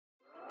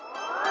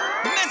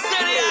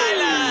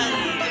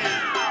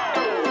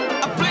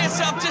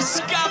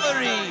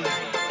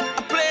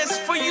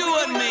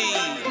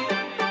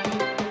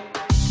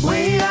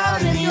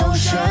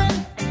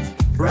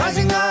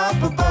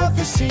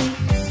the sea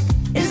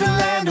is a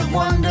land of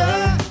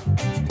wonder,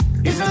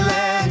 is a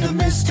land of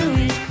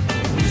mystery.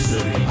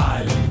 Mystery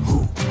Island,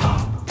 hoo-ha,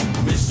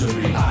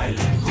 Mystery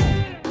Island,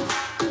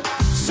 hoo.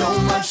 So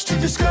much to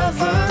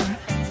discover,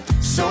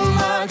 so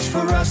much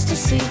for us to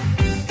see.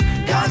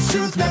 God's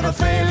truth never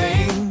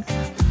failing,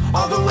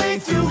 all the way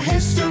through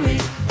history.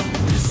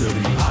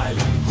 Mystery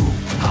Island,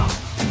 hoo-ha,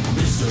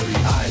 Mystery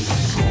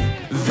Island,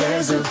 hoo.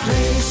 There's a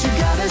place you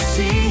gotta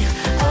see,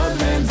 a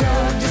land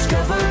of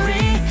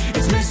discovery.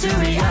 It's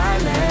Mystery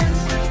Island,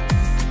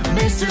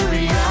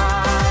 Mystery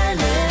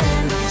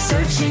Island.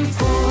 Searching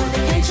for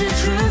the ancient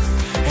truth,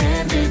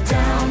 handed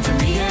down to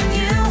me and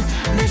you.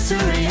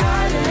 Mystery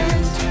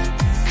Island,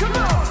 come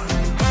on,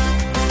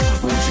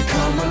 won't you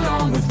come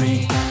along with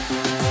me?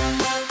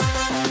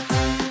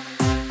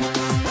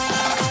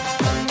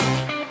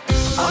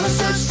 On a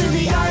search to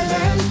the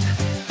island,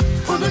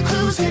 for the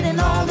clues hidden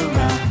all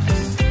around.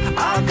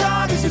 Our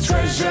God is a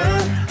treasure,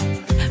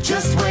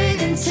 just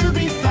waiting to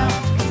be found.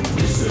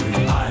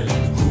 Mystery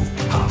Island,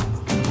 hoo-ha,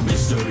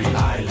 Mystery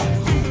Island,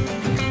 hoo.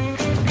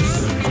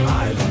 Mystery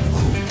Island,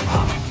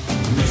 hoo-ha,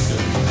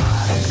 Mystery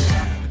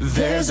Island.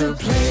 There's a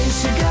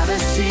place you gotta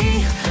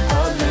see,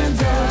 a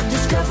land of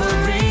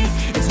discovery.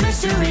 It's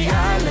Mystery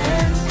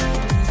Island,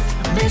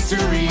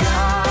 Mystery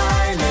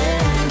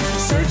Island.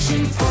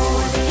 Searching for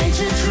the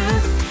ancient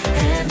truth,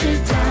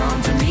 handed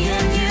down to me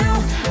and you.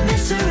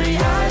 Mystery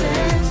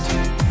Island,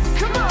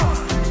 come on,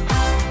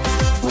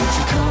 won't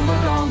you come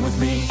along with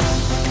me?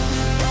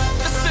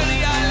 Mystery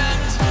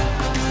Island,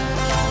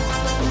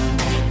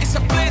 it's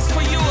a place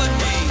for you and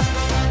me.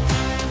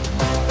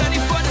 Ready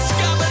for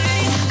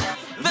discovery?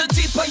 The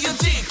deeper you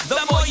dig, the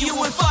more you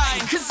will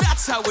find. Cause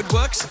that's how it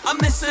works, a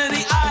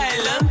Mystery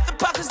Island. The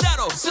path is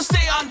narrow, so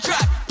stay on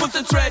track. But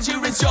the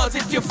treasure is yours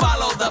if you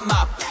follow the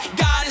map.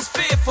 God is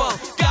faithful,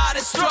 God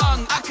is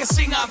strong. I can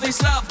sing of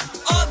His love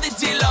all the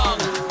day long.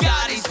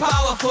 God is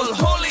powerful,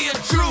 holy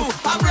and true.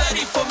 I'm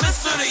ready for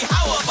mystery,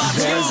 how about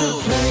you? There's a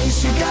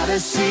place you gotta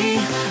see,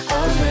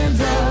 a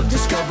land of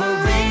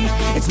discovery.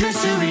 It's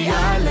Mystery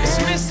Island, It's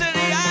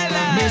Mystery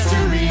Island,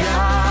 Mystery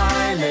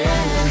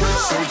Island.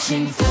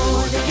 Searching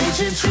for the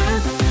ancient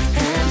truth,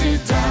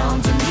 handed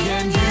down to me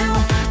and you.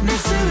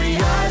 Mystery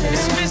Island,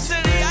 It's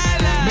Mystery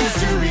Island,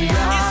 Mystery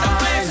Island. It's a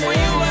place for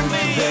you and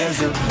me. There's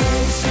a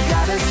place you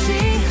gotta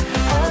see,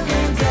 a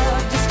land of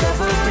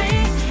discovery.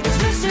 It's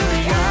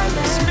Mystery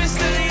Island, It's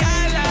Mystery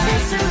Island,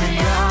 Mystery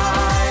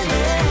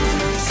Island.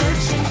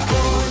 Searching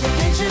for the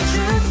ancient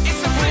truth.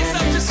 It's a place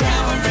of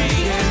discovery.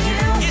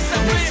 It's a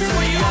place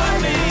for you and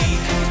me.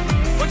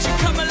 Won't you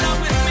come along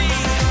with me?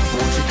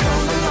 Won't you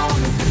come along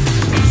with me?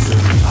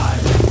 Mystery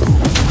Island,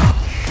 hoo-ha,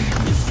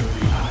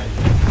 Mystery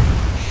Island.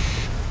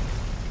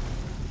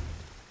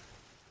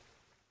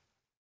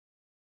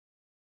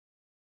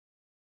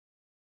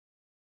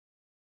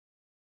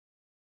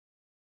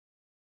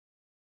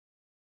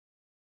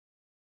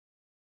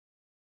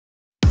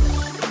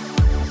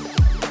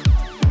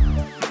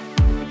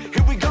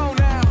 Here we go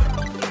now.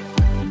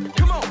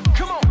 Come on,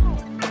 come on.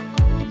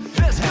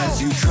 Let's go.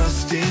 As you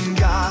trust in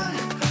God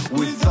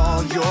with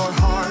all your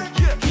heart,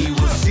 He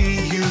will see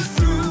you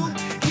through,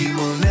 He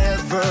will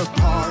never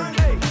part.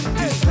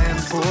 His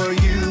plans for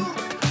you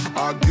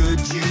are good,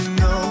 you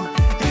know,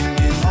 and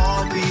it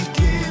all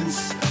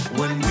begins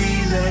when we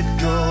let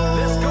go.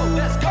 Let's go,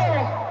 let's go.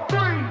 3,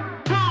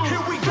 2,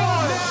 here we go.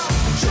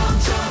 Jump,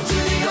 jump to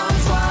the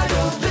arms wide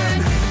open.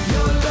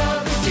 Your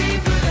love is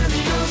deeper than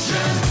the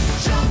ocean.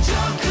 Jump,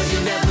 jump, 'cause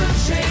you never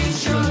change.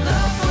 Your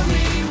love for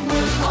me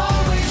will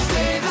always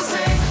stay the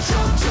same.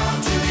 Jump, jump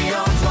to the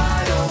arms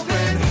wide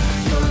open.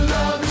 Your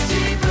love is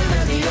deeper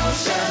than the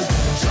ocean.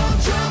 Jump,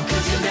 jump,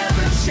 'cause you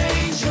never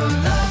change. Your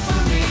love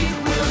for me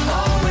will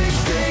always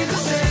stay the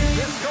same.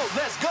 Let's go,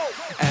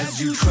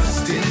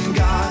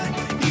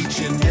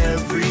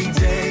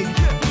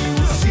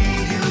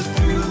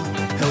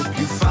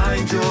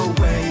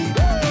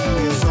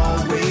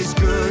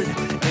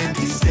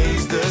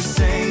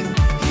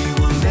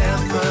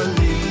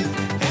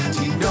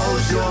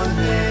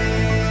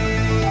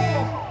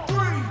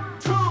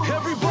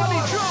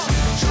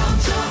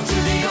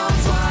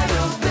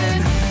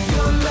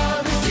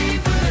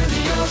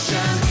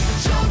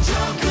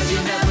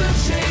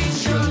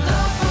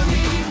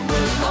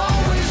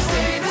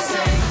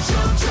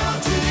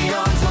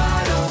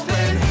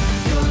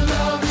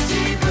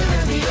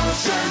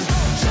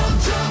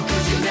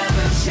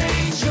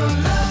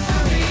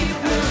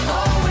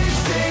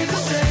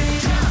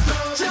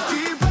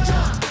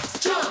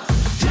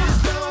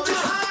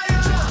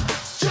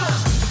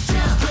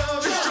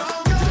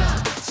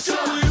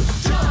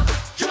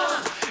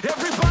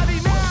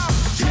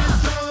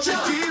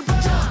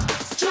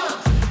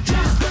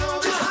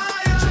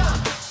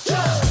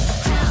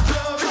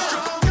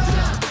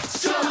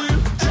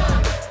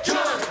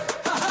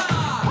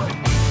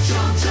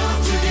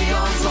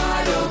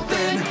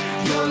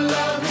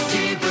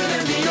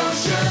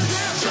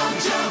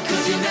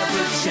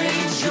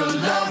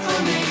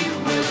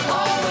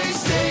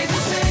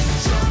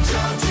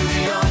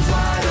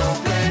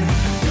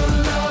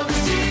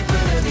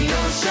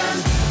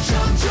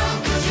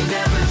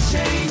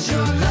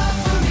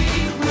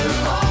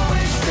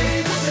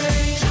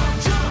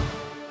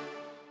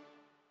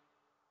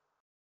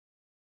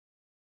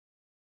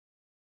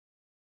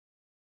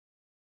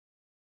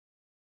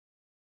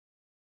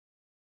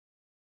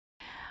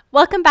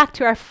 Welcome back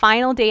to our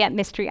final day at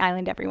Mystery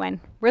Island, everyone.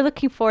 We're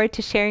looking forward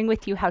to sharing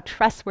with you how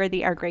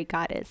trustworthy our great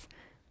God is.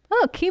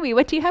 Oh, Kiwi,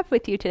 what do you have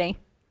with you today?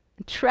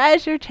 A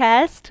treasure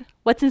chest.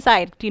 What's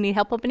inside? Do you need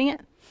help opening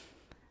it?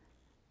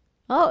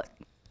 Oh,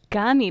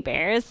 gummy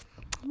bears.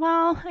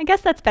 Well, I guess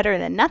that's better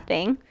than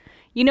nothing.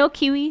 You know,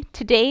 Kiwi,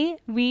 today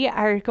we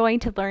are going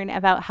to learn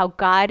about how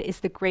God is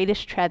the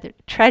greatest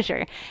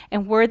treasure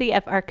and worthy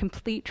of our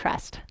complete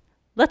trust.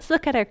 Let's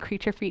look at our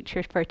creature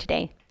feature for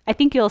today. I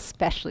think you'll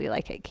especially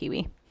like it,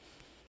 Kiwi.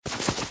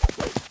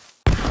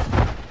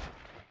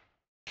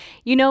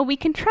 You know, we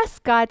can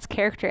trust God's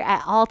character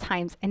at all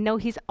times and know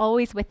He's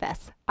always with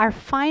us. Our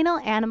final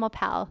animal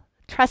pal,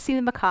 Trusty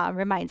the macaw,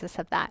 reminds us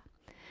of that.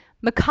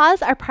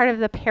 Macaws are part of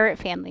the parrot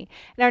family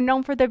and are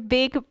known for their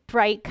big,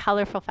 bright,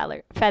 colorful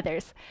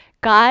feathers.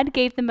 God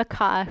gave the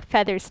macaw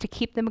feathers to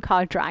keep the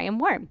macaw dry and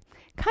warm.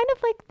 Kind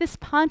of like this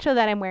poncho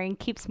that I'm wearing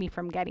keeps me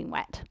from getting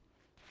wet.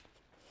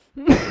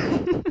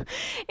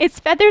 Its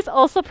feathers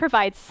also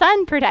provide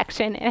sun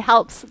protection and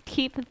helps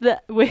keep with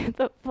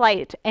the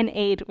flight and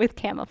aid with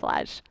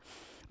camouflage.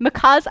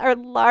 Macaws are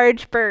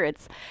large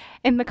birds,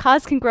 and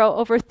macaws can grow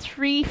over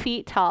 3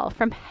 feet tall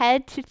from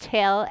head to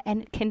tail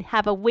and can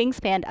have a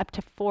wingspan up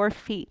to 4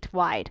 feet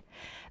wide.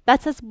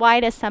 That's as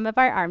wide as some of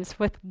our arms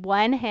with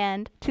one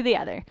hand to the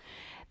other.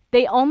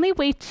 They only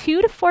weigh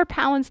 2 to 4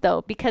 pounds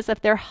though because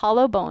of their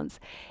hollow bones.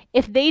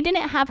 If they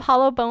didn't have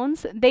hollow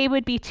bones, they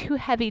would be too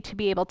heavy to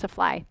be able to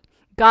fly.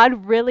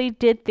 God really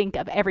did think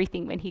of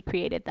everything when He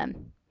created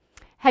them.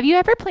 Have you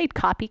ever played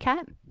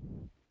copycat?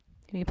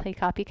 Can you play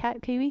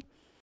copycat, Kiwi?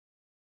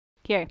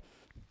 Here,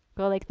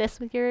 go like this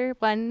with your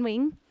one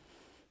wing.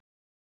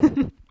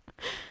 Another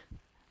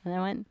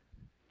one.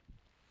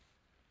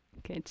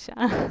 Good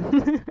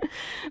job.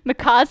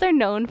 Macaws are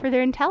known for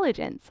their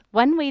intelligence.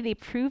 One way they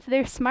prove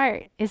they're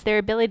smart is their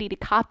ability to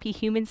copy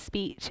human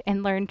speech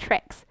and learn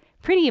tricks.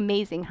 Pretty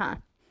amazing, huh?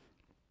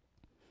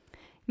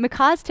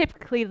 Macaws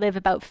typically live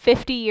about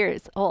 50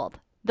 years old,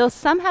 though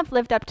some have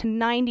lived up to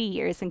 90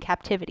 years in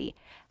captivity.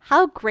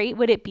 How great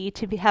would it be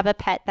to have a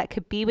pet that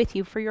could be with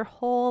you for your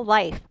whole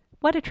life?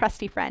 What a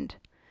trusty friend.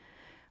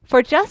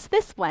 For just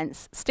this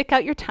once, stick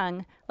out your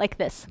tongue like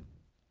this.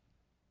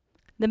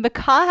 The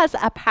macaw has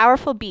a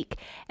powerful beak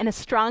and a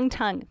strong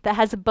tongue that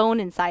has a bone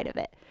inside of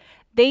it.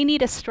 They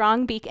need a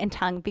strong beak and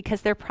tongue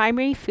because their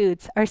primary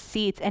foods are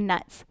seeds and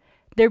nuts.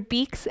 Their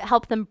beaks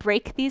help them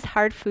break these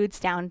hard foods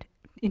down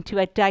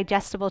into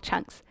digestible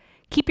chunks.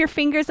 Keep your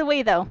fingers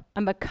away though.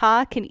 A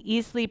macaw can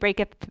easily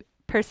break a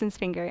person's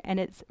finger and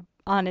it's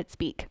on its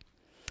beak.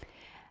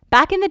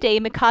 Back in the day,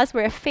 macaws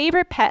were a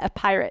favorite pet of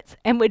pirates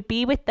and would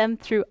be with them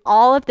through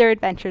all of their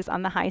adventures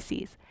on the high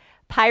seas.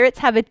 Pirates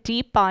have a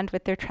deep bond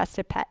with their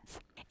trusted pets.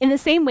 In the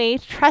same way,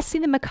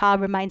 trusting the macaw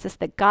reminds us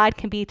that God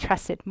can be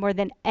trusted more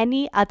than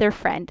any other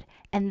friend,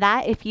 and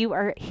that if you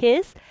are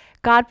His,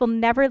 God will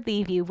never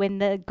leave you when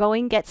the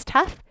going gets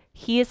tough.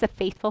 He is a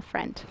faithful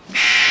friend.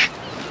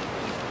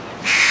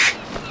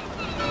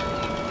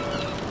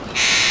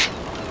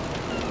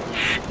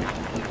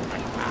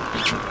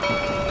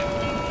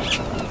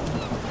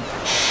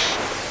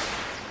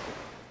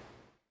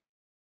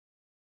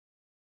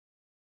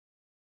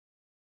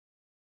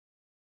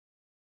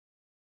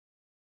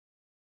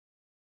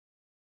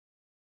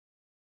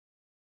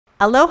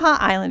 Aloha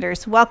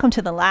Islanders, welcome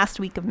to the last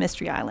week of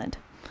Mystery Island.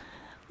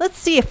 Let's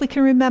see if we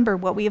can remember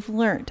what we have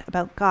learned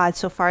about God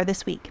so far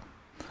this week.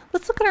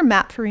 Let's look at our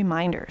map for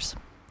reminders.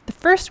 The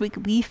first week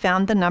we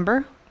found the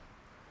number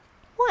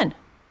 1.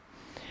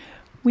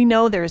 We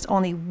know there is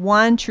only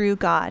one true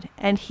God,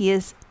 and He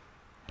is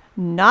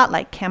not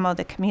like Camo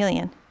the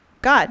chameleon.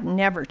 God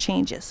never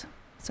changes.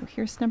 So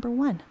here's number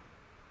 1,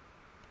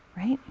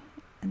 right?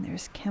 And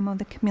there's Camo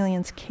the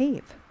chameleon's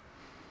cave.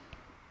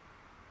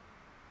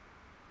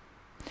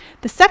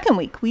 The second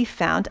week, we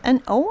found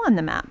an O on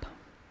the map,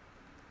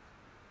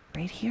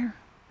 right here,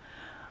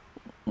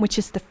 which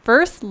is the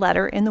first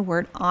letter in the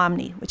word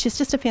omni, which is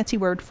just a fancy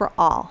word for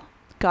all.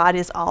 God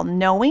is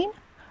all-knowing,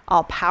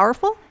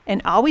 all-powerful,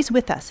 and always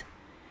with us.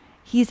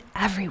 He's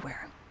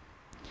everywhere.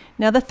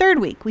 Now, the third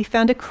week, we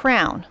found a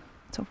crown.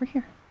 It's over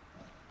here.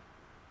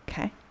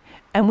 Okay.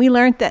 And we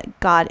learned that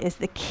God is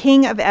the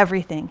King of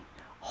everything.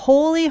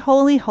 Holy,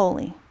 holy,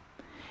 holy.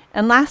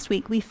 And last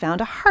week, we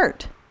found a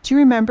heart. Do you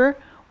remember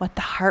what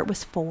the heart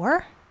was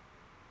for?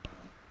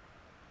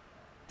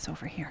 It's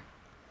over here.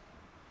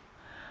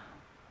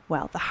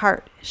 Well, the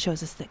heart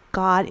shows us that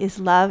God is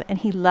love and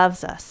He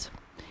loves us.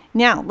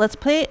 Now, let's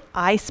play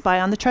I Spy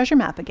on the treasure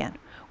map again.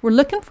 We're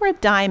looking for a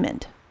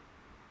diamond.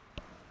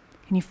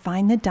 Can you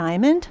find the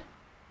diamond?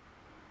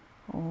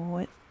 Oh,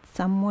 it's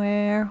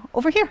somewhere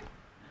over here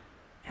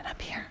and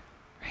up here,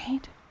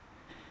 right?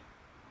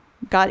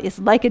 God is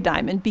like a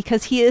diamond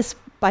because He is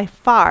by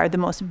far the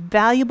most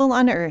valuable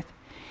on earth.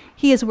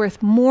 He is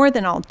worth more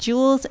than all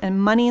jewels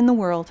and money in the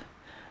world.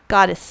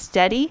 God is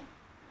steady,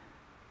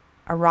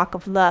 a rock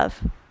of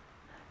love,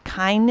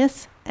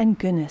 kindness and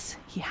goodness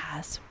He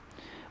has.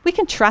 We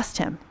can trust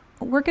Him.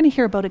 We're going to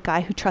hear about a guy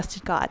who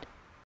trusted God.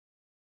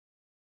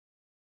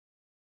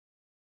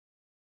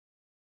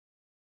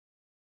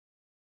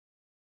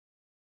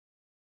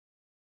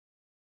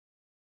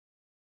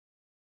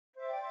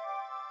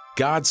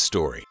 God's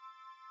story,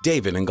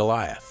 David and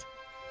Goliath.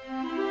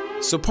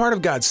 So part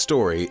of God's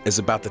story is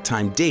about the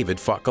time David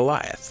fought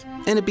Goliath,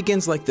 and it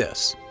begins like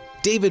this.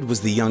 David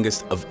was the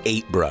youngest of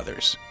 8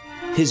 brothers.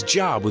 His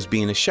job was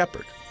being a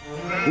shepherd,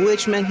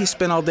 which meant he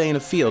spent all day in a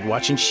field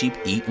watching sheep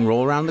eat and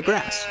roll around the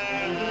grass.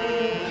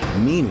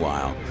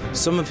 Meanwhile,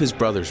 some of his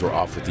brothers were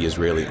off with the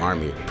Israeli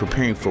army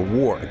preparing for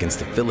war against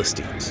the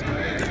Philistines.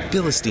 The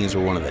Philistines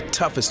were one of the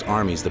toughest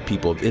armies the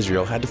people of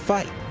Israel had to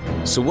fight.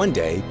 So one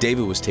day,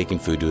 David was taking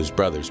food to his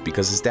brothers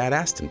because his dad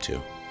asked him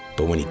to.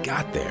 But when he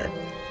got there,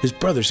 his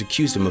brothers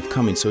accused him of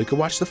coming so he could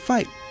watch the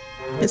fight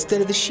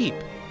instead of the sheep.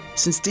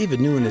 Since David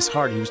knew in his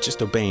heart he was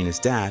just obeying his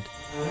dad,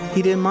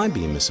 he didn't mind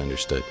being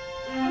misunderstood.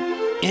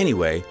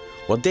 Anyway,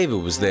 while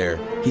David was there,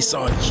 he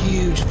saw a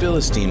huge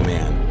Philistine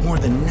man, more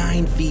than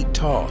 9 feet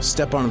tall,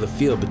 step onto the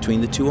field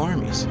between the 2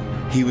 armies.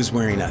 He was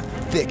wearing a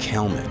thick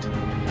helmet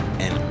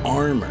and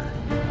armor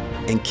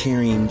and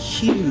carrying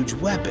huge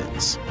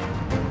weapons.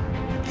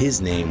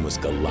 His name was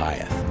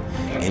Goliath,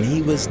 and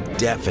he was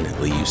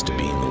definitely used to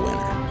being the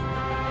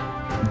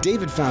winner.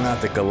 David found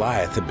out that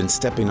Goliath had been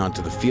stepping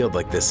onto the field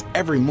like this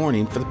every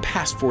morning for the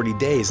past 40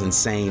 days and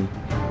saying,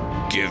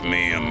 "Give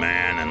me a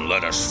man and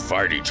let us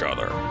fight each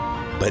other."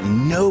 But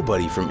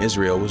nobody from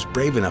Israel was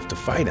brave enough to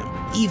fight him,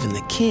 even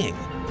the king.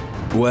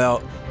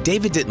 Well,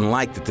 David didn't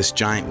like that this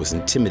giant was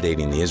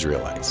intimidating the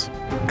Israelites.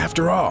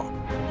 After all,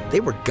 they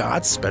were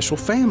God's special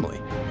family.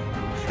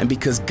 And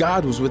because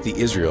God was with the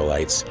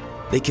Israelites,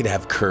 they could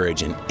have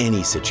courage in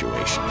any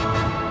situation.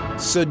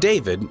 So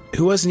David,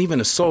 who wasn't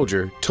even a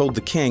soldier, told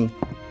the king,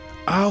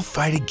 "I'll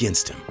fight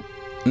against him."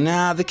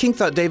 Nah, the king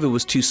thought David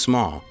was too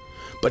small,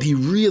 but he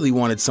really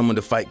wanted someone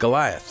to fight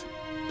Goliath.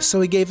 So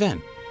he gave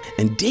in.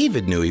 And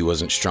David knew he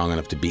wasn't strong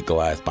enough to beat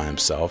Goliath by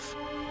himself,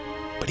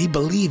 but he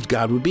believed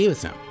God would be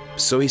with him.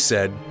 So he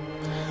said,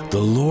 "The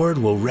Lord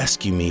will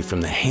rescue me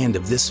from the hand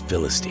of this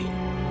Philistine."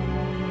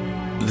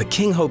 The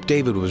king hoped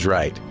David was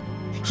right.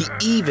 He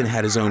even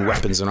had his own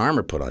weapons and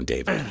armor put on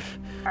David,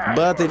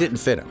 but they didn't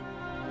fit him.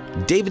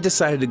 David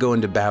decided to go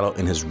into battle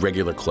in his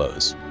regular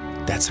clothes.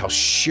 That's how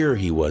sure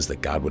he was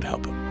that God would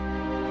help him.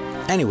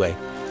 Anyway,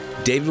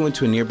 David went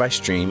to a nearby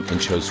stream and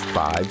chose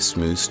 5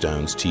 smooth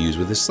stones to use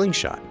with his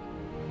slingshot.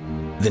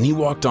 Then he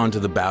walked onto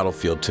the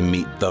battlefield to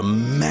meet the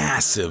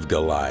massive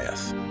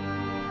Goliath.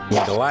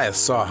 When Goliath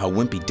saw how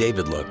wimpy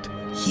David looked,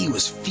 he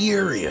was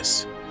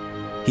furious.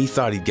 He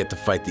thought he'd get to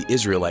fight the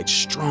Israelites'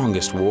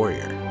 strongest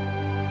warrior.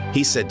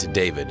 He said to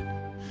David,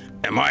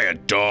 "Am I a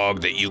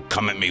dog that you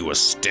come at me with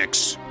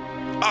sticks?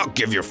 I'll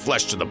give your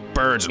flesh to the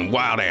birds and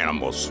wild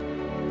animals."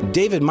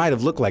 David might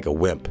have looked like a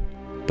wimp,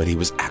 but he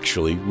was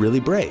actually really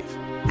brave.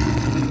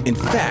 In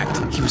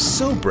fact, he was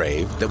so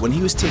brave that when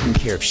he was taking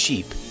care of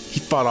sheep, he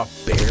fought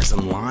off bears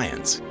and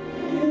lions.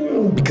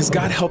 Because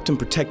God helped him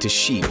protect his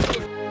sheep,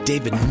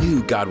 David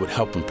knew God would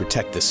help him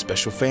protect this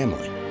special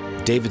family.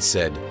 David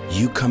said,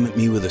 "You come at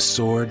me with a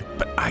sword,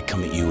 but I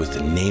come at you with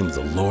the name of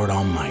the Lord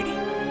Almighty."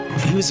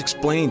 He was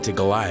explaining to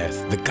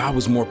Goliath that God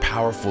was more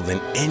powerful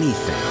than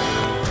anything.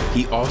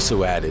 He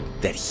also added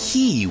that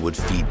he would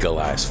feed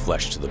Goliath's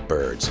flesh to the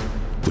birds,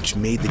 which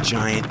made the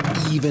giant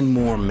even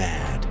more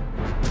mad.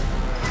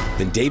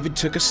 Then David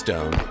took a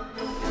stone,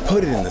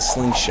 put it in the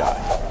slingshot,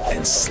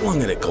 and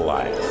slung it at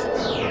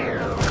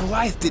Goliath.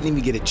 Goliath didn't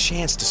even get a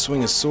chance to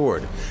swing a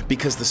sword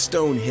because the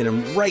stone hit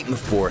him right in the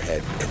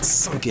forehead and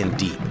sunk in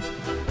deep.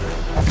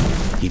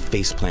 He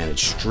face-planted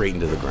straight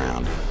into the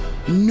ground.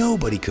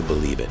 Nobody could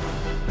believe it.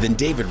 Then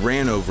David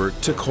ran over,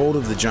 took hold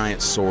of the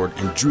giant's sword,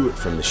 and drew it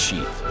from the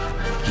sheath.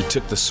 He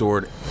took the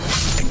sword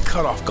and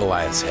cut off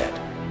Goliath's head.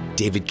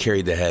 David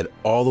carried the head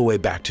all the way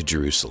back to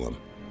Jerusalem.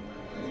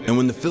 And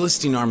when the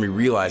Philistine army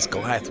realized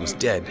Goliath was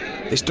dead,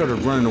 they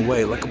started running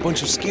away like a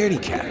bunch of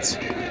scaredy cats.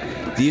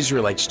 The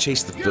Israelites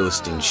chased the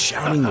Philistines,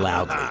 shouting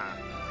loudly.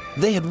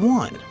 They had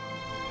won.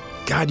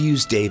 God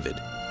used David,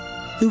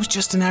 who was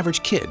just an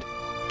average kid,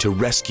 to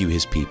rescue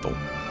his people.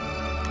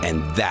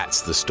 And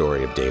that's the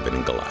story of David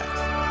and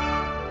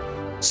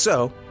Goliath.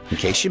 So, in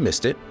case you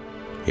missed it,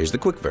 here's the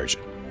quick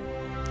version.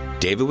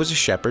 David was a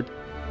shepherd.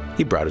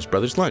 He brought his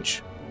brothers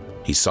lunch.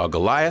 He saw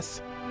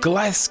Goliath.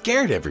 Goliath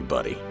scared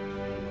everybody.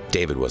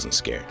 David wasn't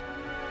scared.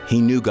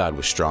 He knew God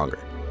was stronger.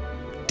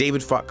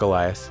 David fought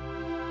Goliath.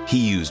 He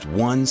used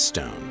one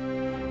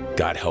stone.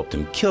 God helped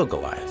him kill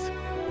Goliath.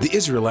 The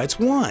Israelites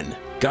won.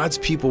 God's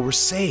people were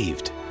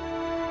saved.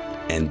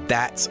 And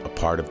that's a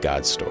part of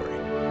God's story.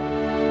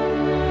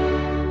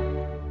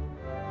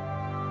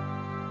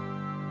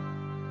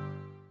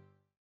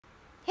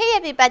 Hey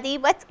everybody,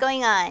 what's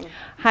going on?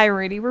 Hi,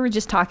 Rudy. We were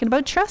just talking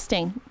about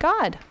trusting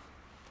God.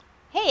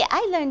 Hey,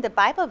 I learned the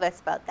Bible verse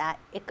about that.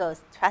 It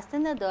goes, trust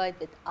in the Lord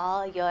with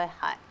all your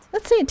heart.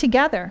 Let's say it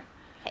together.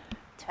 Okay.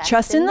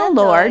 Trust in the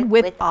Lord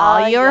with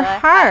all your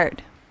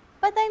heart.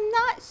 But I'm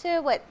not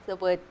sure what the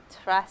word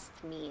trust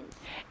means.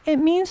 It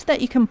means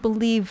that you can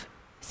believe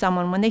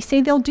someone when they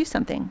say they'll do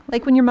something.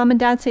 Like when your mom and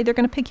dad say they're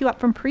going to pick you up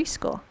from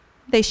preschool.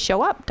 They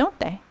show up, don't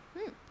they?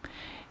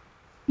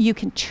 You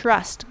can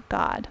trust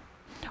God.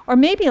 Or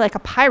maybe like a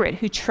pirate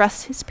who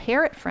trusts his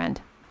parrot friend.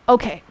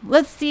 Okay,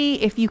 let's see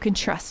if you can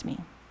trust me.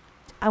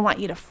 I want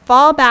you to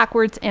fall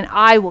backwards and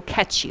I will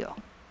catch you.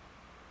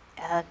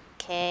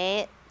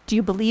 Okay. Do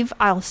you believe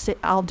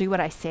I'll do what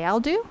I say I'll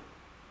do?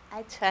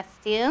 I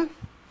trust you.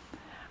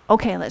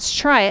 Okay, let's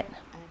try it.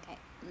 Okay.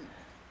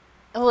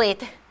 Oh,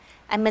 wait.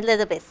 I'm a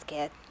little bit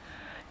scared.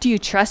 Do you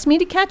trust me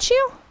to catch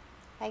you?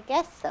 I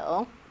guess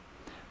so.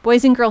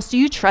 Boys and girls, do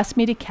you trust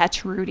me to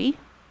catch Rudy?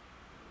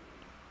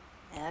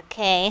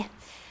 Okay.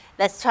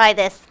 Let's try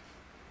this.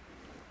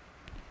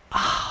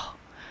 Oh,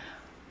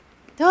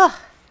 Oh,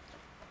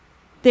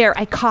 there,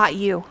 I caught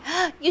you.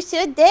 you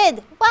sure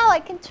did. Wow, I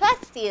can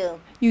trust you.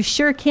 You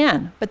sure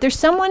can. But there's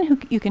someone who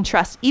you can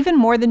trust even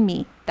more than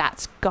me.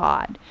 That's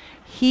God.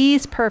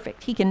 He's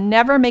perfect. He can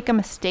never make a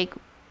mistake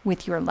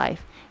with your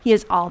life. He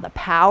has all the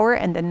power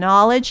and the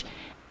knowledge,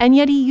 and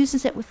yet he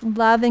uses it with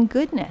love and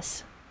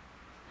goodness.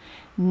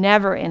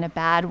 Never in a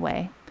bad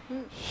way.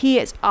 He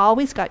has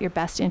always got your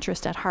best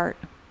interest at heart.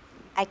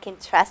 I can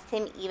trust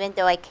him even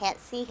though I can't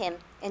see him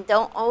and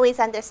don't always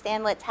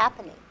understand what's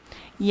happening.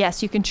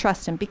 Yes, you can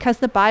trust him because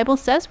the Bible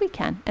says we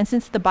can. And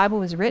since the Bible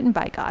was written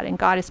by God and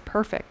God is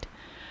perfect,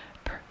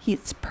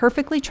 he's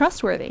perfectly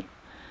trustworthy.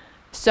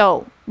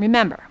 So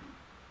remember,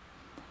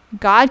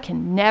 God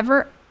can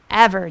never,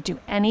 ever do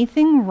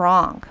anything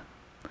wrong.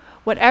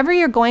 Whatever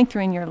you're going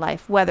through in your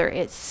life, whether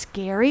it's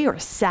scary or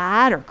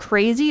sad or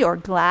crazy or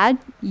glad,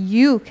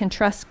 you can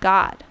trust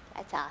God.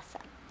 That's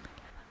awesome.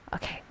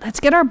 Okay, let's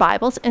get our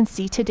Bibles and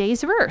see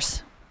today's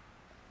verse.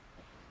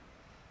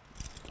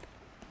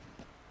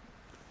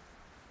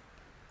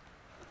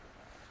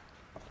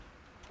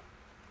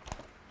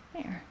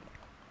 There.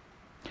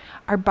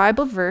 Our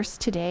Bible verse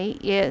today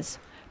is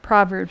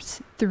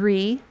Proverbs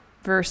 3,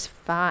 verse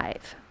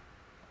 5.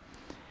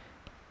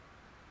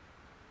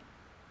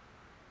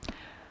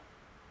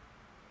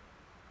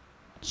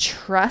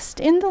 Trust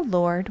in the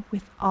Lord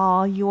with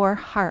all your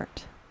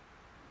heart.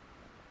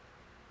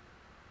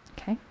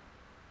 Okay. Do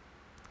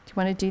you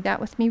want to do that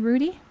with me,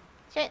 Rudy?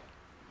 Sure.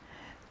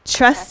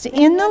 Trust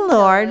in the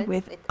Lord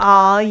with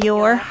all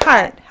your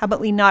heart. How about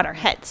we nod our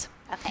heads?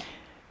 Okay.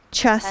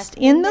 Trust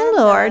in the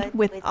Lord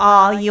with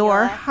all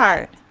your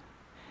heart.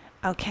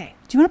 Okay.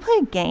 Do you want to play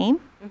a game?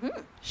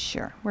 Mm-hmm.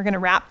 Sure. We're going to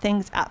wrap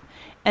things up.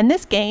 And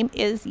this game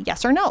is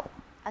yes or no.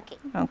 Okay.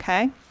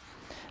 Okay.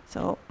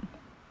 So,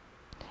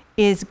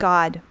 is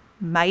God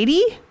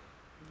mighty?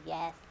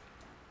 Yes.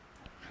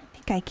 I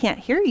think I can't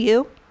hear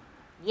you.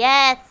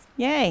 Yes.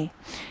 Yay.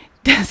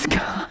 Does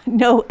God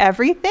know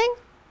everything?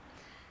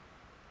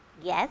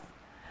 Yes.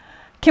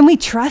 Can we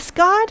trust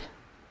God?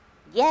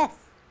 Yes.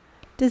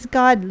 Does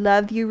God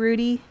love you,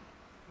 Rudy?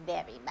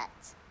 Very much.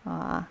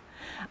 Aw.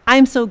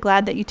 I'm so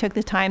glad that you took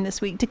the time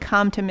this week to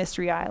come to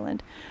Mystery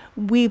Island.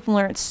 We've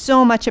learned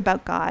so much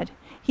about God.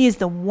 He is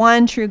the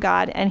one true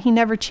God, and he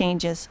never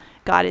changes.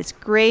 God is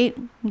great.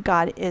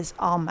 God is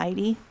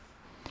almighty.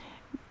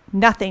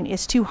 Nothing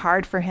is too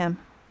hard for him.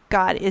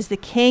 God is the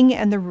king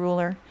and the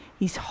ruler.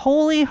 He's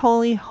holy,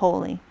 holy,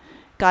 holy.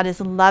 God is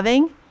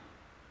loving,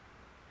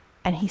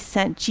 and he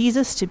sent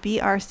Jesus to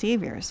be our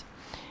saviors.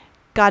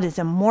 God is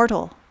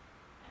immortal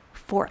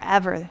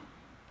forever,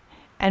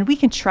 and we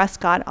can trust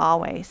God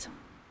always.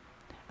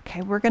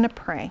 Okay, we're going to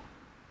pray.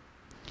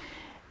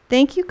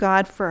 Thank you,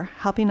 God, for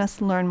helping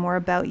us learn more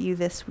about you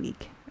this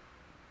week.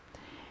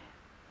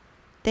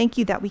 Thank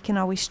you that we can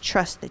always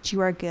trust that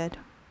you are good.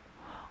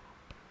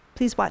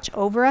 Please watch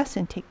over us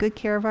and take good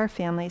care of our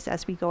families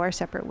as we go our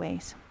separate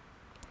ways.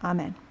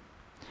 Amen.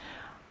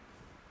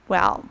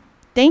 Well,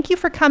 thank you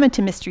for coming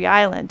to Mystery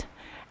Island,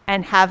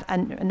 and have a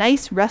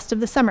nice rest of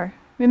the summer.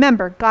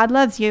 Remember, God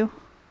loves you.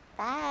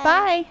 Bye.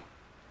 Bye.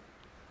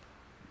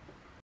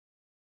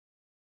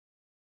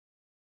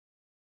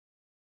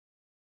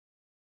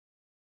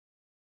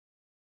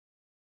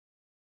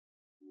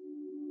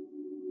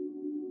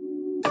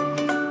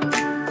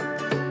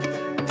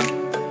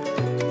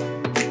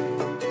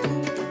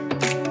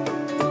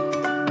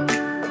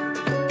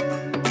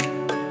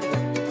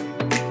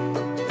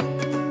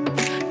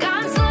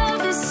 God's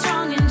love is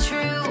strong and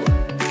true,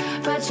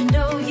 but you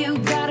know you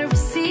gotta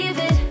receive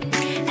it.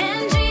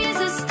 And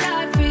Jesus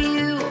died for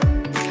you,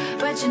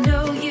 but you know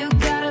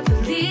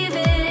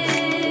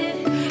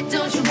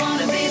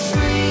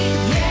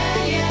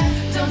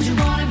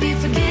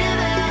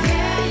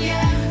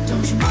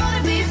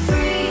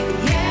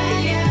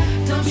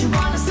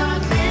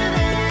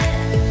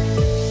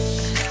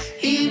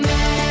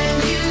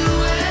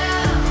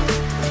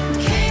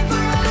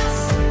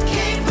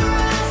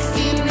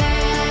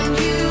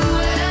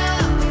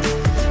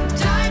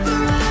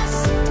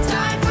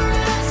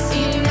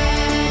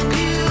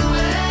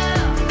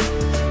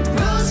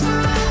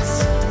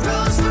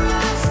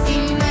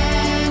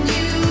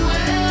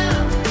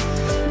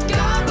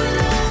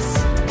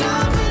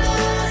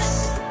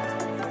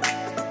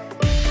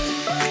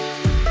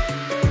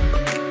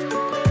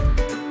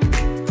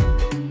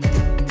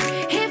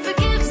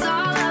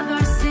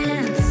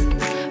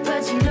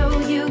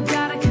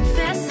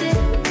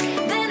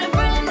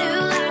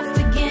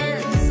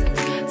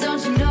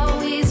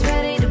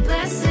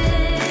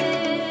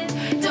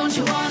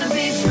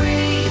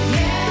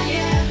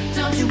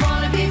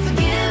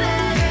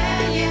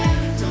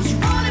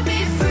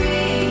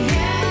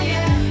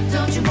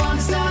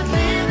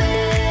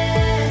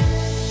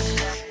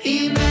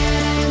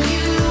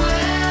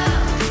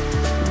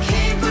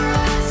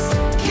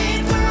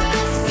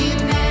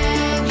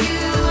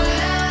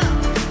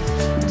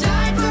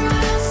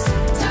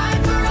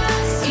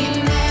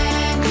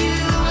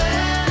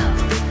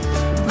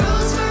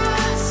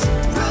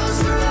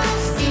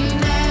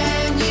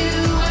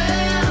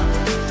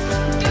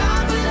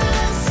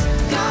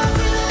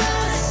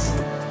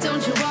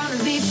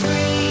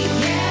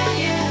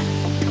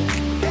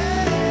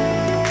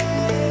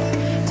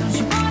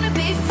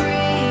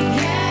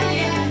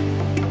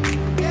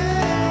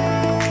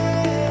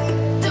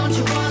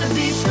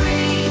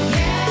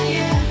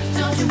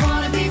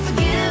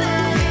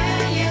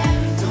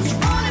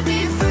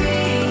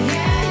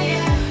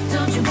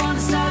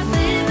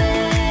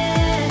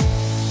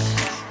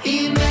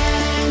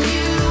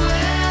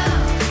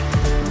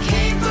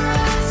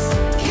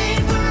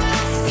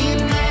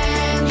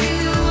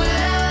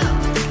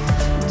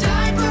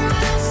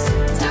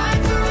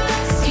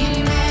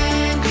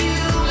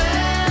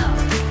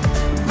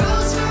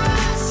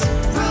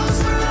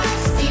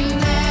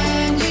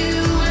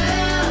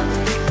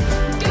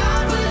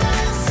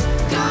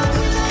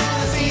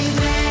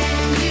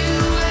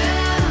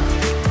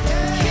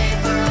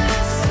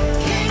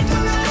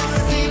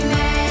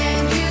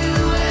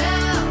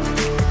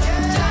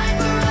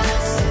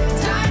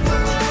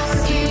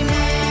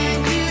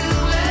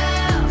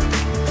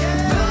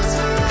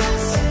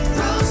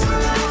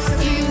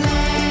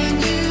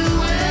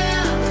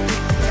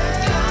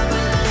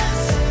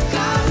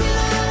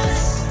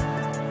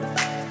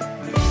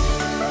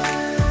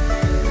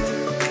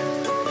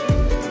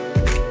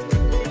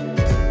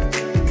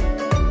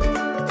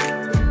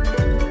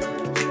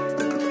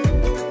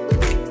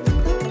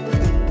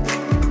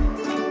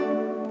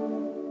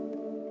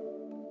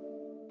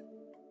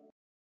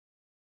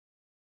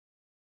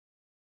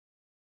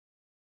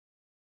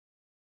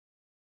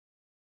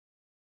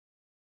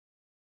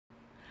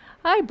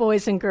Hi,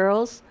 boys and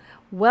girls.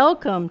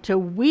 Welcome to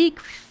week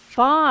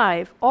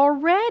 5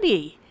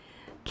 already.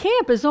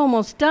 Camp is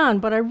almost done,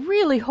 but I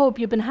really hope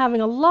you've been having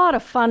a lot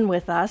of fun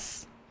with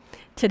us.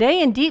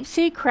 Today in Deep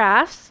Sea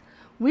Crafts,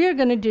 we are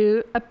going to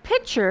do a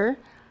picture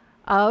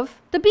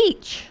of the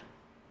beach.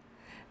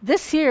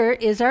 This here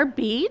is our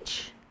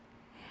beach,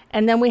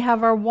 and then we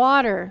have our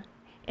water.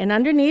 And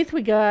underneath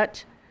we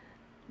got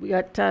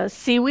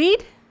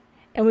seaweed,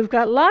 and we've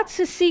got lots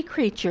of sea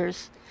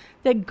creatures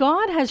that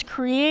God has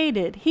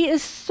created. He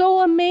is so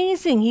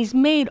amazing. He's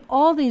made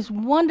all these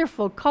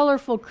wonderful,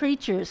 colorful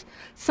creatures,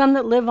 some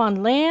that live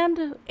on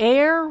land,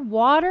 air,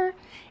 water.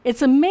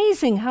 It's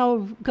amazing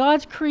how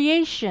God's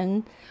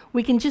creation,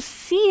 we can just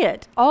see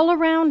it all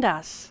around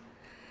us.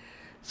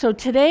 So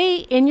today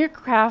in your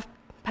craft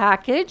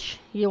package,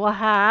 you will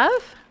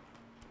have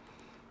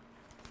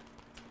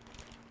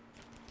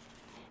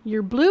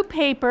your blue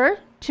paper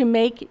to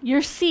make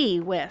your sea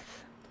with.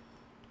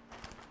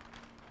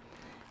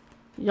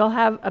 You'll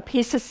have a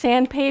piece of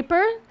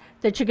sandpaper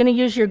that you're going to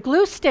use your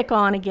glue stick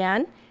on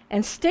again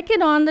and stick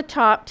it on the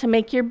top to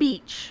make your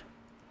beach.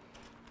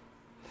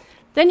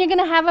 Then you're going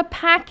to have a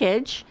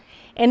package,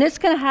 and it's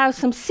going to have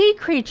some sea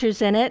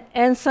creatures in it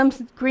and some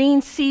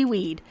green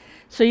seaweed.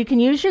 So you can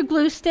use your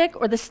glue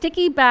stick or the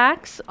sticky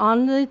backs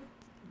on the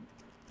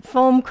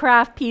foam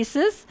craft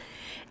pieces,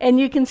 and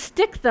you can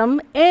stick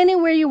them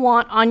anywhere you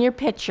want on your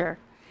picture.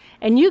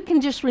 And you can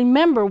just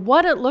remember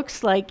what it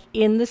looks like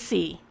in the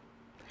sea.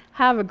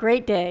 Have a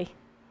great day.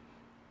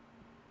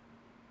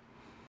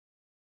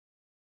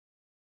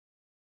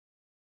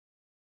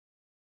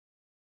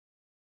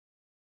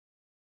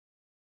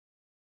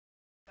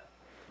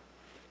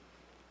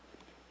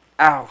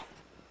 Ow.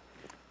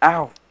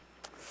 Ow.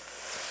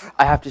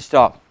 I have to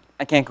stop.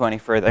 I can't go any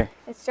further.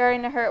 It's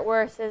starting to hurt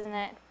worse, isn't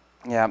it?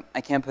 Yeah,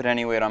 I can't put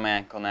any weight on my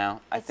ankle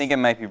now. I think it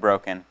might be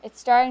broken. It's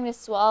starting to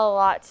swell a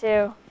lot,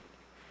 too.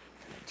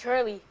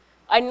 Charlie,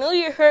 I know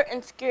you're hurt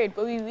and scared,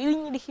 but we really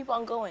need to keep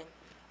on going.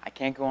 I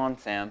can't go on,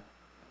 Sam.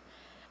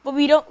 But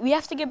we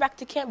have to get back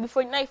to camp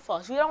before night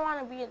falls. We don't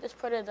want to be in this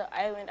part of the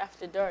island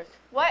after dark.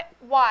 What?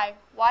 Why?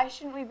 Why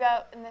shouldn't we be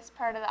out in this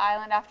part of the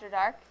island after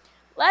dark?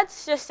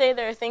 Let's just say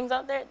there are things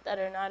out there that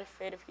are not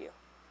afraid of you.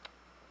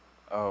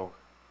 Oh.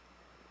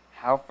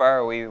 How far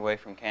are we away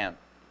from camp?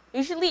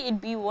 Usually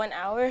it'd be 1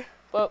 hour,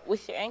 but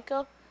with your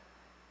ankle,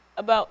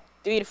 about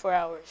 3 to 4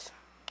 hours.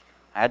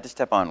 I had to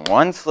step on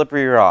one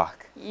slippery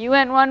rock. You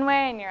went one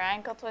way and your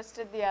ankle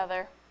twisted the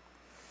other.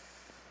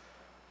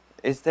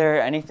 Is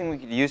there anything we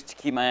could use to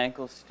keep my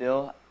ankle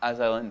still as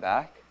I lean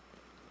back?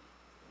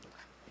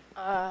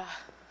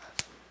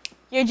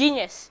 You're a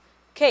genius.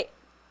 Okay,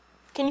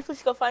 can you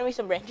please go find me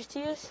some branches to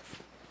use?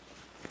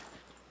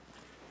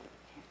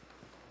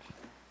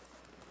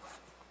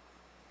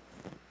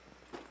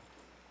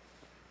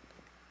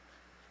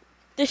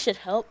 This should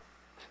help.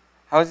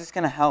 How is this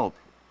going to help?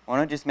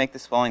 Won't it just make the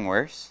swelling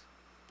worse?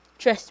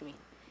 Trust me.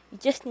 You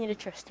just need to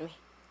trust me.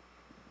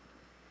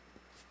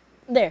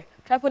 There,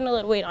 try putting a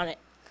little weight on it.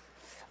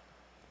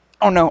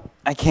 Oh no,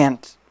 I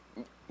can't.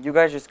 You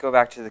guys just go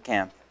back to the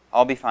camp.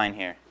 I'll be fine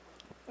here.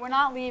 We're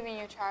not leaving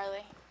you,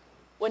 Charlie.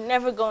 We're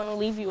never going to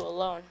leave you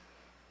alone.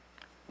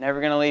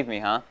 Never gonna leave me,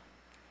 huh?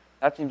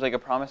 That seems like a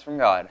promise from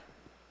God.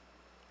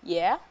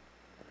 Yeah?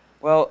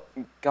 Well,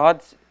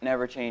 God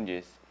never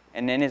changes.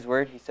 And in His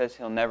Word, He says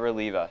He'll never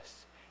leave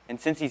us.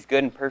 And since He's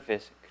good and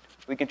perfect,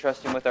 we can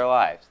trust Him with our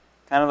lives.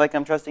 Kind of like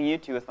I'm trusting you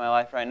two with my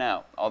life right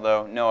now.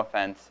 Although, no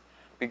offense,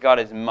 but God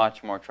is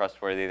much more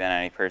trustworthy than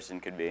any person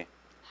could be.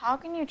 How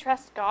can you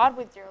trust God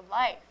with your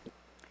life?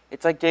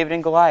 It's like David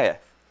and Goliath.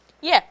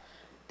 Yeah,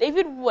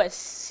 David was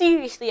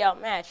seriously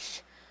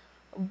outmatched,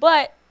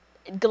 but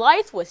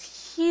Goliath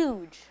was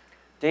huge.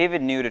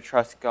 David knew to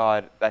trust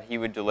God that He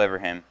would deliver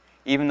him,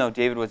 even though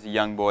David was a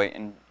young boy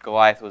and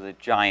Goliath was a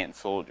giant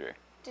soldier.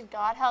 Did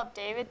God help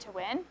David to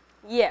win?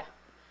 Yeah,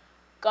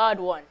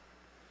 God won.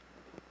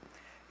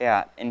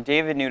 Yeah, and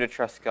David knew to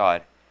trust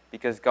God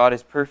because God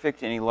is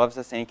perfect and He loves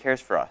us and He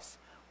cares for us.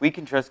 We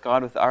can trust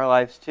God with our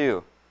lives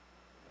too.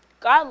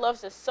 God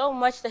loves us so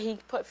much that He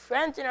put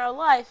friends in our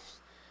lives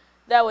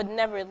that would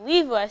never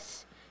leave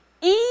us,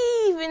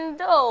 even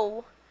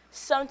though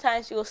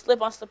sometimes we will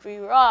slip on slippery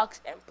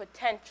rocks and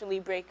potentially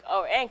break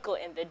our ankle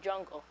in the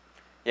jungle.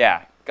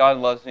 Yeah, God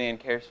loves me and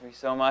cares for me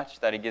so much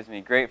that He gives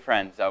me great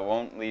friends that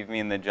won't leave me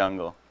in the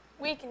jungle.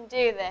 We can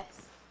do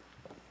this.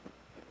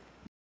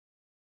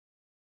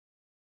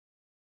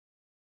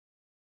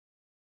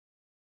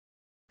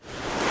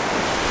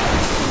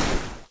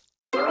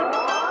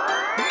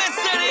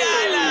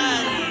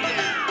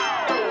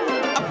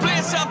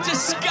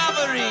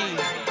 Discovery,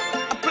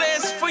 a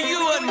place for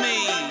you and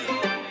me.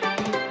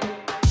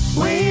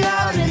 Way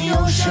out in the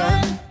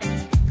ocean,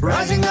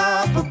 rising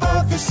up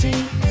above the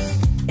sea,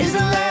 is a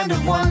land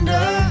of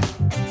wonder,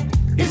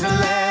 is a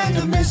land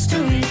of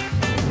mystery.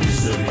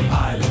 Mystery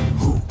Island,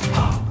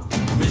 hoo-ha.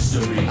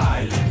 Mystery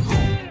Island,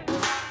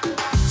 hoo.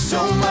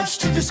 So much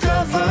to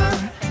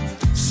discover,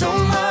 so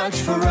much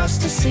for us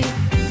to see.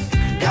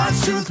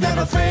 God's truth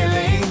never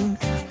failing,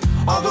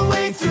 all the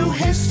way through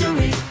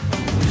history.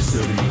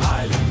 Mystery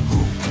Island, hoo-ha.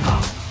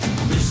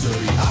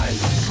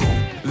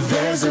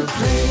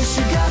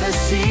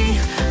 gotta see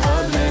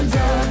a land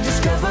of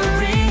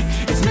discovery.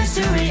 It's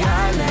Mystery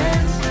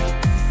Island,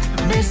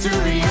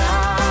 Mystery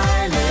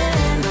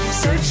Island.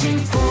 Searching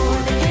for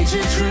the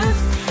ancient truth,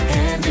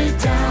 hand it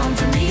down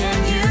to me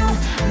and you.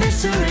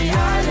 Mystery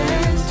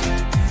Island,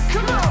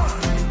 come on,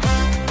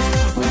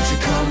 won't you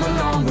come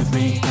along with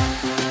me?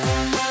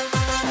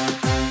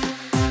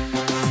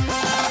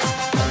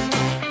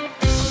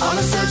 On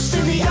a search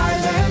to the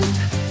island,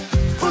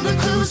 for the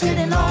clues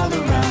hidden all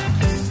around.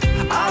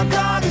 Our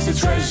God is a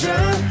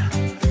treasure,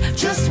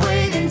 just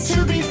waiting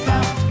to be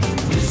found.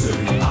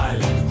 Mystery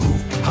Island,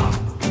 hoo-ha.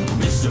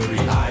 Mystery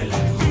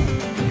Island, hoo.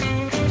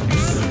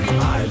 Mystery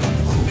Island,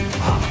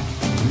 hoo-ha.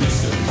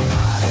 Mystery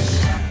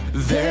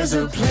Island. There's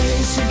a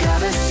place you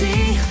gotta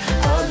see,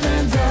 a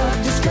land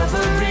of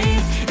discovery.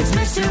 It's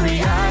Mystery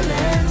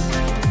Island,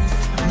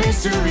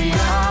 Mystery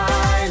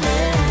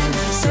Island.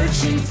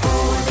 Searching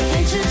for the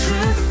ancient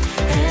truth,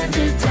 hand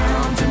it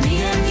down to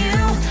me and you.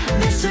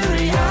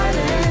 Mystery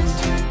Island,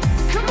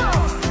 come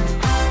on,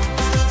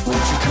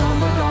 won't you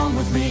come along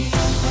with me?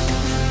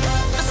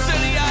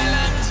 Mystery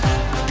Island.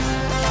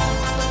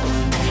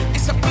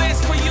 It's a place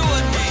for you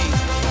and me.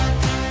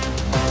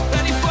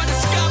 Ready for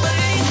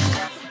discovery?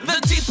 The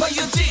deeper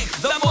you dig,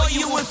 the more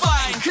you will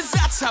find. Cause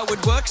that's how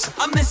it works.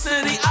 A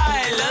Mystery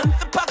Island.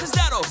 The path is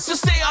narrow, so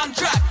stay on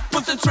track.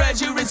 But the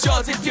treasure is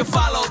yours if you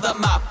follow the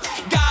map.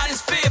 God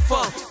is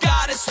faithful,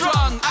 God is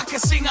strong. I can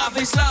sing of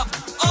his love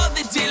all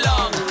the day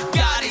long.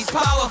 God is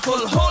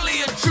powerful,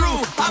 holy and true.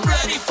 I'm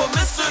ready for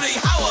mystery,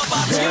 how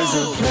about There's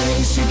you? a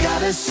place you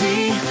gotta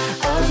see,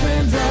 a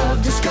land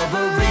of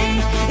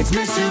discovery. It's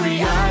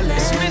Mystery Island,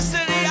 It's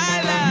Mystery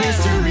Island.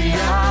 Mystery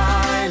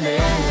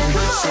Island.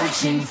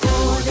 Searching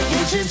for the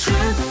ancient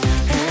truth,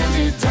 hand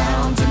it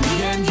down to me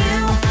and you.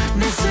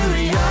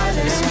 Mystery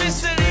Island, It's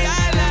Mystery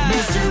Island.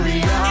 Mystery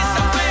Island. It's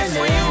a place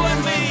for you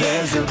and me.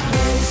 There's a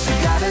place you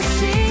gotta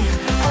see,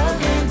 a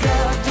land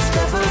of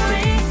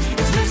discovery.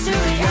 It's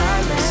Mystery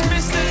Island, It's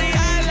Mystery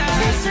Island.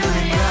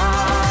 Mystery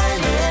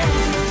Island.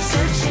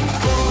 Searching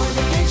for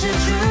the ancient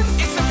truth.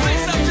 It's a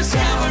place of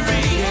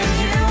discovery.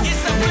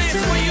 It's a place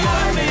for you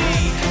and me.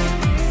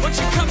 Won't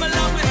you come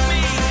along with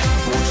me?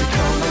 Won't you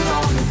come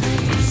along with me?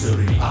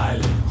 Mystery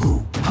Island,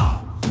 hoo-ha.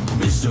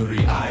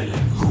 Mystery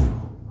Island, hoo.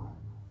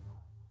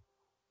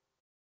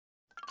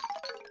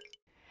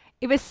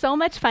 It was so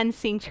much fun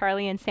seeing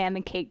Charlie and Sam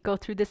and Kate go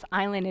through this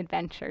island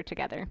adventure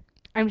together.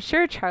 I'm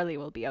sure Charlie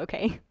will be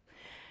okay.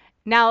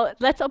 Now,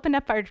 let's open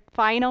up our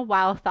final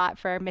wow thought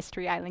for our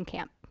Mystery Island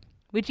camp.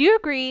 Would you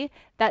agree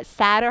that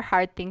sad or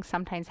hard things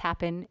sometimes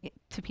happen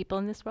to people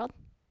in this world?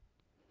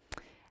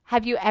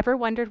 Have you ever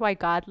wondered why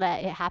God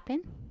let it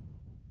happen?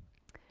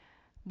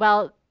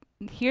 Well,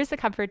 here's the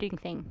comforting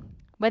thing.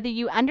 Whether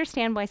you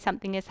understand why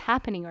something is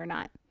happening or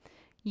not,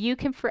 you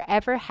can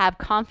forever have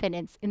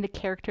confidence in the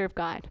character of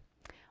God.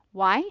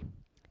 Why?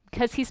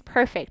 Because he's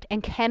perfect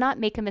and cannot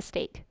make a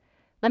mistake.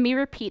 Let me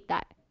repeat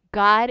that.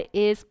 God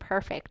is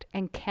perfect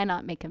and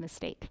cannot make a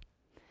mistake.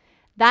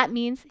 That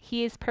means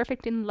he is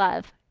perfect in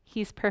love.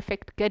 He's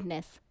perfect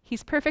goodness.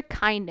 He's perfect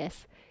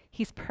kindness.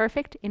 He's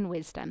perfect in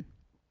wisdom.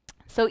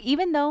 So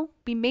even though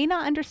we may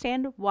not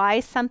understand why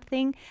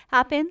something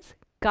happens,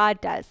 God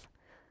does.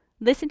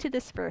 Listen to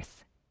this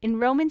verse. In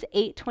Romans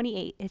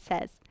 8:28, it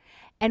says,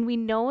 "And we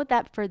know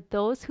that for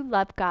those who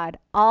love God,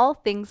 all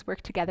things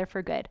work together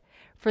for good.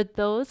 For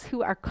those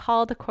who are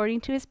called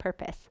according to his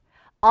purpose,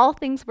 all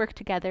things work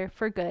together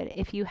for good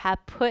if you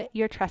have put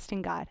your trust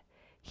in God.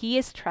 He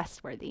is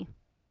trustworthy."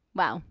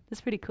 Wow, that's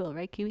pretty cool,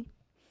 right, Kiwi?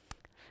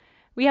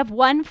 We have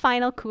one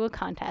final cool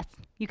contest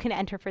you can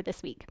enter for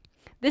this week.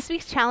 This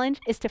week's challenge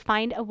is to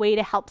find a way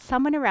to help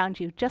someone around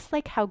you, just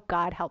like how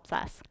God helps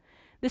us.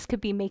 This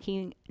could be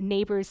making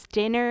neighbors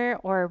dinner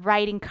or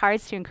writing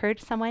cards to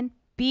encourage someone.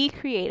 Be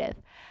creative.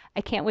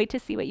 I can't wait to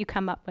see what you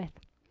come up with.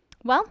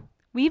 Well,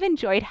 we've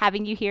enjoyed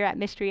having you here at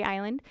Mystery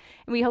Island,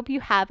 and we hope you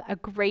have a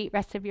great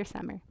rest of your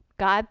summer.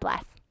 God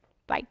bless.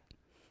 Bye.